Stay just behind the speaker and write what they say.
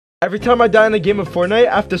Every time I die in a game of Fortnite,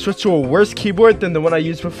 I have to switch to a worse keyboard than the one I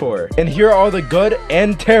used before. And here are all the good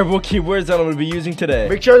and terrible keyboards that I'm going to be using today.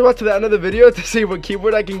 Make sure you watch to the end of the video to see what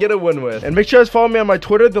keyboard I can get a win with. And make sure you follow me on my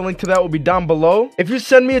Twitter. The link to that will be down below. If you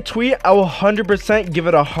send me a tweet, I will 100% give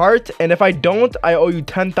it a heart. And if I don't, I owe you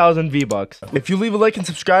 10,000 V-Bucks. If you leave a like and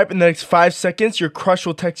subscribe in the next 5 seconds, your crush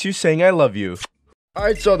will text you saying I love you.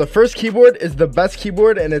 Alright, so the first keyboard is the best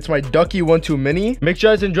keyboard, and it's my Ducky 1-2 Mini. Make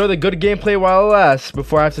sure you guys enjoy the good gameplay while it lasts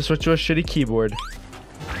before I have to switch to a shitty keyboard.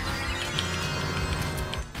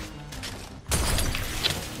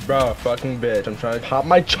 Bro, fucking bitch. I'm trying to pop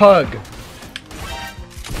my chug.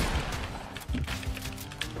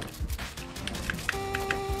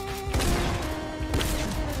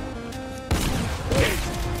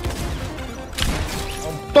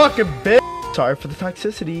 I'm fucking bitch. Sorry for the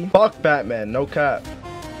toxicity. Fuck Batman, no cap.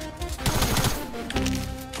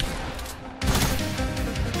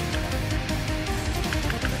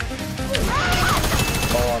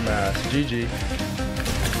 Oh, I'm ass. GG.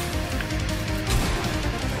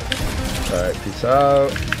 Alright, peace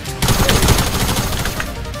out.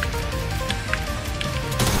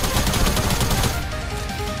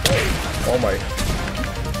 Oh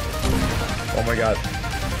my god.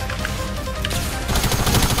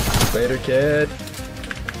 Later, kid.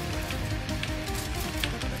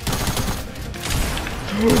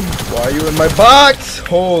 Why are you in my box?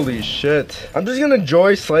 Holy shit. I'm just gonna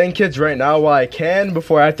enjoy slaying kids right now while I can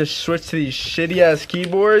before I have to switch to these shitty ass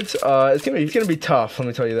keyboards. It's gonna be tough, let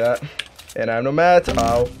me tell you that. And I have no mats.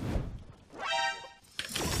 Ow.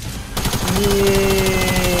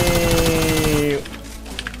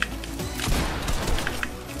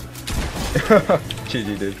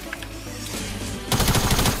 GG, dude.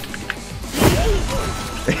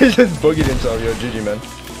 He just boogied himself, yo. GG, man.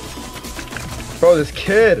 Bro, this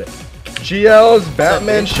kid. GL's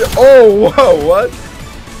Batman shit. Oh, whoa, what?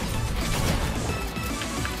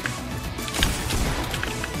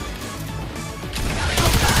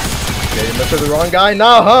 Okay, you messed with the wrong guy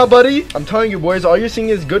now, huh, buddy? I'm telling you, boys, all you're seeing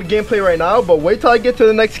is good gameplay right now, but wait till I get to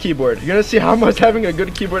the next keyboard. You're gonna see how much having a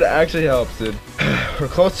good keyboard actually helps, dude. We're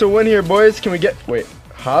close to a win here, boys. Can we get... Wait,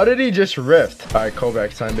 how did he just rift? All right,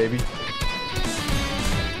 Kovacs time, baby.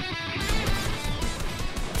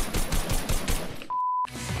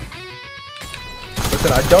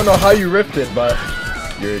 Listen, I don't know how you rifted, but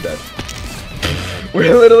you're dead.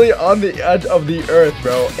 We're literally on the edge of the earth,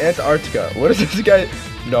 bro. Antarctica. What is this guy?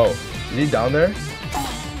 No. Is he down there?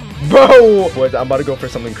 Bro! Boys, I'm about to go for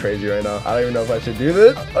something crazy right now. I don't even know if I should do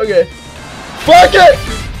this. Okay. Fuck it!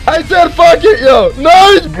 I said fuck it, yo!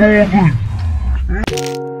 Nice!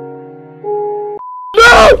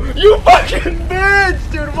 No! You fucking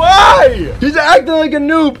bitch, dude! Why? He's acting like a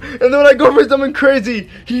noob, and then when I go for something crazy,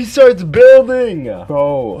 he starts building.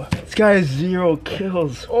 Bro, this guy has 0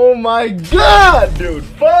 kills. Oh my god, dude!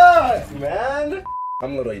 Fuck, man!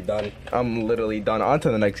 I'm literally done. I'm literally done. On to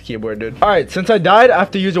the next keyboard, dude. Alright, since I died, I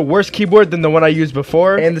have to use a worse keyboard than the one I used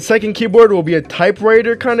before. And the second keyboard will be a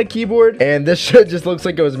typewriter kind of keyboard. And this shit just looks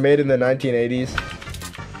like it was made in the 1980s.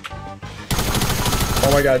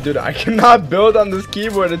 Oh my god, dude, I cannot build on this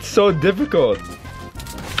keyboard. It's so difficult.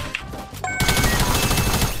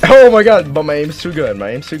 Oh my god, but my aim's too good. My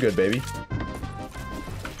aim's too good, baby.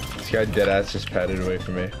 This guy deadass just patted away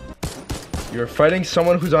from me. You're fighting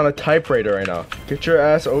someone who's on a typewriter right now. Get your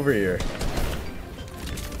ass over here.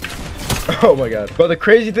 Oh my god. But the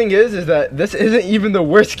crazy thing is that this isn't even the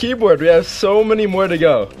worst keyboard. We have so many more to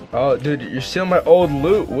go. Oh, dude, you're stealing my old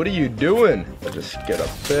loot. What are you doing? I'll just get up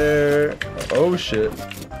there. Oh, shit.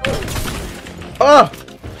 Ah!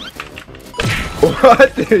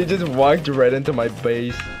 What? He just walked right into my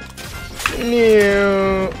base.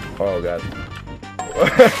 Oh, god.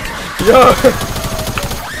 Yo!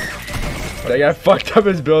 That guy fucked up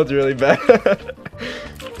his build really bad.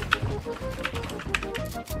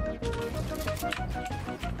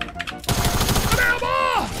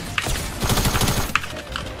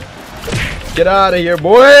 Get out of here,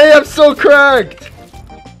 boy! I'm so cracked!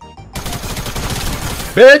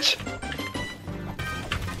 Bitch!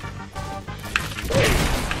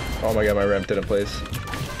 Oh my god, my ramp didn't place.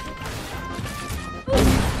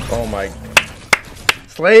 Oh my...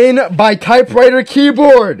 Slain by typewriter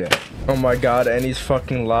keyboard! Oh my god, and he's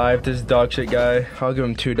fucking live, this dog shit guy. I'll give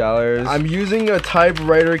him $2. I'm using a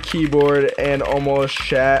typewriter keyboard and almost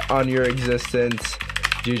shat on your existence.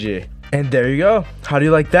 GG. And there you go. How do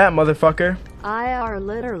you like that, motherfucker? I are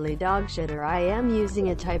literally dog shitter. I am using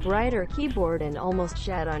a typewriter keyboard and almost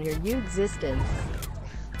shat on your existence.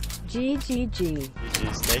 GGG.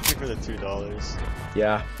 GG's. Thank you for the $2.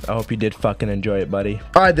 Yeah, I hope you did fucking enjoy it, buddy.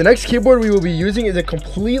 All right, the next keyboard we will be using is a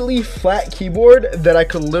completely flat keyboard that I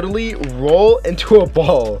could literally roll into a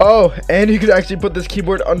ball. Oh, and you could actually put this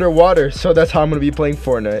keyboard underwater. So that's how I'm gonna be playing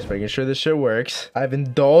Fortnite. Just making sure this shit works. I've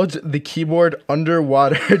indulged the keyboard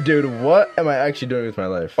underwater. Dude, what am I actually doing with my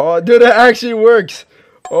life? Oh, dude, it actually works.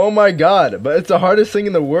 Oh my God, but it's the hardest thing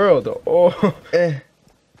in the world. Oh,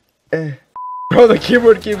 Bro, the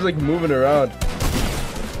keyboard keeps like moving around.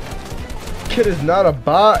 Kid is not a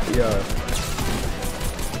bot, yo.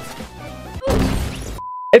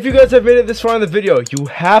 If you guys have made it this far in the video, you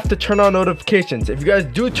have to turn on notifications. If you guys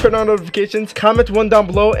do turn on notifications, comment one down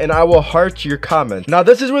below and I will heart your comment. Now,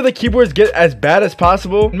 this is where the keyboards get as bad as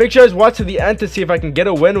possible. Make sure you guys watch to the end to see if I can get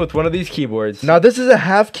a win with one of these keyboards. Now, this is a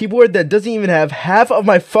half keyboard that doesn't even have half of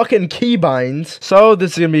my fucking keybinds. So,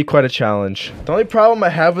 this is gonna be quite a challenge. The only problem I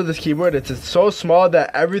have with this keyboard is it's so small that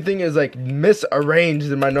everything is like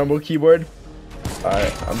misarranged in my normal keyboard.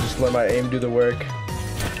 Alright, I'm just letting my aim do the work.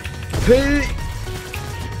 Hey!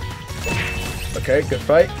 Okay, good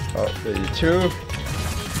fight. Oh, 32.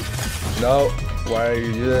 No, why are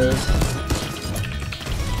you doing this?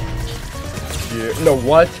 No,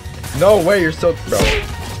 what? No way, you're so... Bro,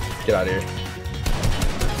 get out of here.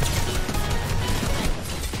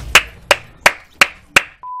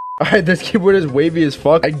 Alright, this keyboard is wavy as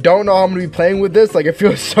fuck. I don't know how I'm gonna be playing with this. Like, it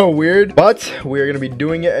feels so weird. But, we are gonna be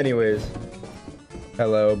doing it anyways.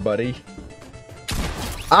 Hello, buddy.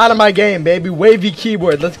 Out of my game, baby. Wavy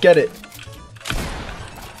keyboard. Let's get it.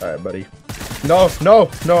 Alright, buddy. No, no,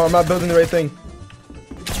 no, I'm not building the right thing.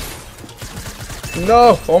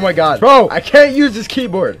 No! Oh my God. Bro, I can't use this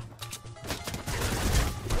keyboard.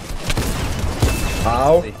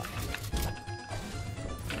 Ow.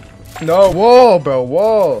 No, whoa, bro,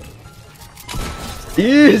 whoa.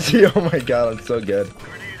 Easy. Oh my God, I'm so good.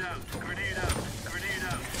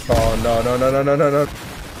 Oh, no, no, no, no, no, no, no.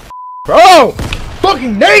 Bro!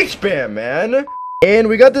 Fucking nade spam, man! And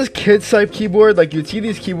we got this kids type keyboard. Like, you'd see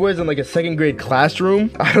these keyboards in like a 2nd grade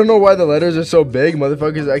classroom. I don't know why the letters are so big.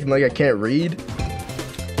 Motherfuckers acting like I can't read.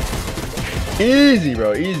 Easy,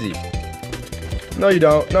 bro, easy. No, you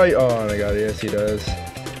don't. No, you... Oh my God, yes, he does.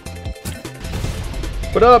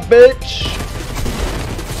 What up, bitch?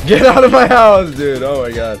 Get out of my house, dude. Oh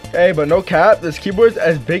my God. Hey, but no cap, this keyboard's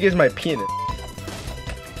as big as my penis.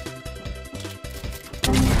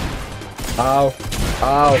 Ow.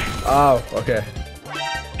 Ow. Ow. Okay.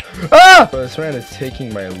 Ah! Bro, this man is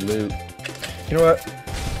taking my loot. You know what?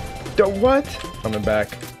 What? Coming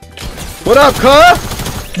back. What up, car?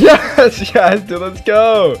 Yes, yes, dude, let's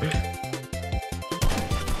go.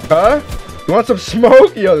 Huh? You want some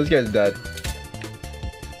smoke? Yo, this guy's dead.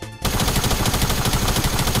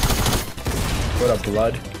 What up,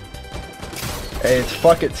 blood? Hey, it's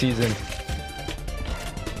fuck it season.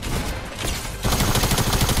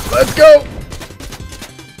 Let's go!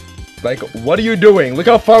 Like, what are you doing? Look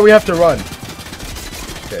how far we have to run.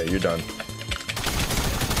 Okay, you're done.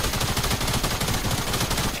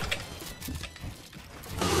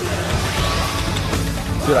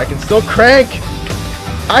 Dude, I can still crank!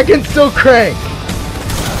 I can still crank!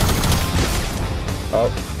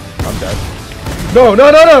 Oh, I'm dead. No, no,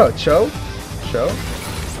 no, no! Chill. Chill.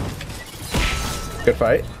 Good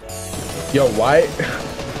fight. Yo, why?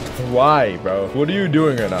 Why, bro? What are you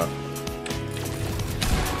doing right now?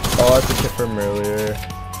 Oh, that's a kid from earlier.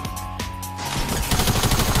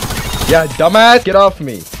 Yeah, dumbass, get off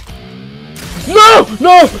me. No,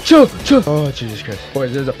 no, chill, chill. Oh, Jesus Christ.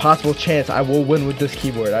 Boys, there's a possible chance I will win with this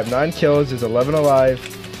keyboard. I have 9 kills, there's 11 alive.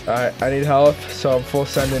 All right, I need health, so I'm full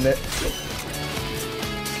sending it.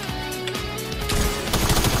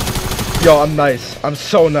 Yo, I'm nice. I'm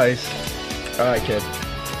so nice. All right, kid.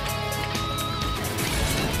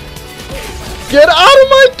 Get out of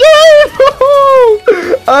my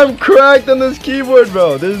game! I'm cracked on this keyboard,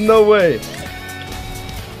 bro. There's no way.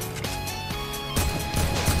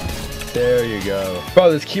 There you go.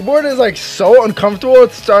 Bro, this keyboard is like so uncomfortable.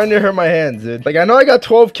 It's starting to hurt my hands, dude. Like, I know I got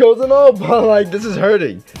 12 kills and all, but like, this is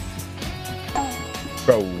hurting.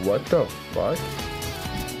 Bro, what the fuck?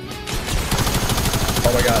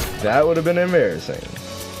 Oh my God, that would have been embarrassing.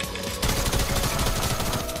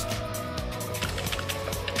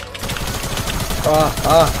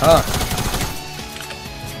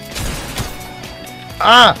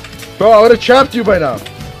 Bro, I would have trapped you by now.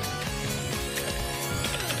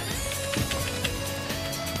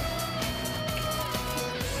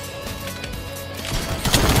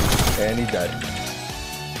 And he died.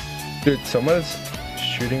 Dude, someone is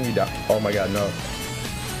shooting me down. Oh my God, no.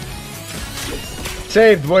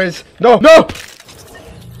 Saved, boys. No, no!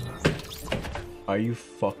 Are you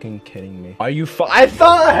fucking kidding me? Are you I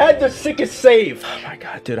thought I had the sickest save. Oh my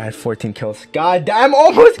god, dude, I had 14 kills. God damn,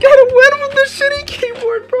 almost got a win with this shitty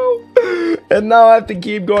keyboard, bro. And now I have to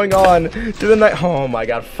keep going on to the night. Oh my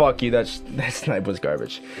god, fuck you. That snipe was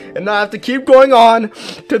garbage. And now I have to keep going on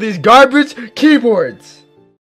to these garbage keyboards.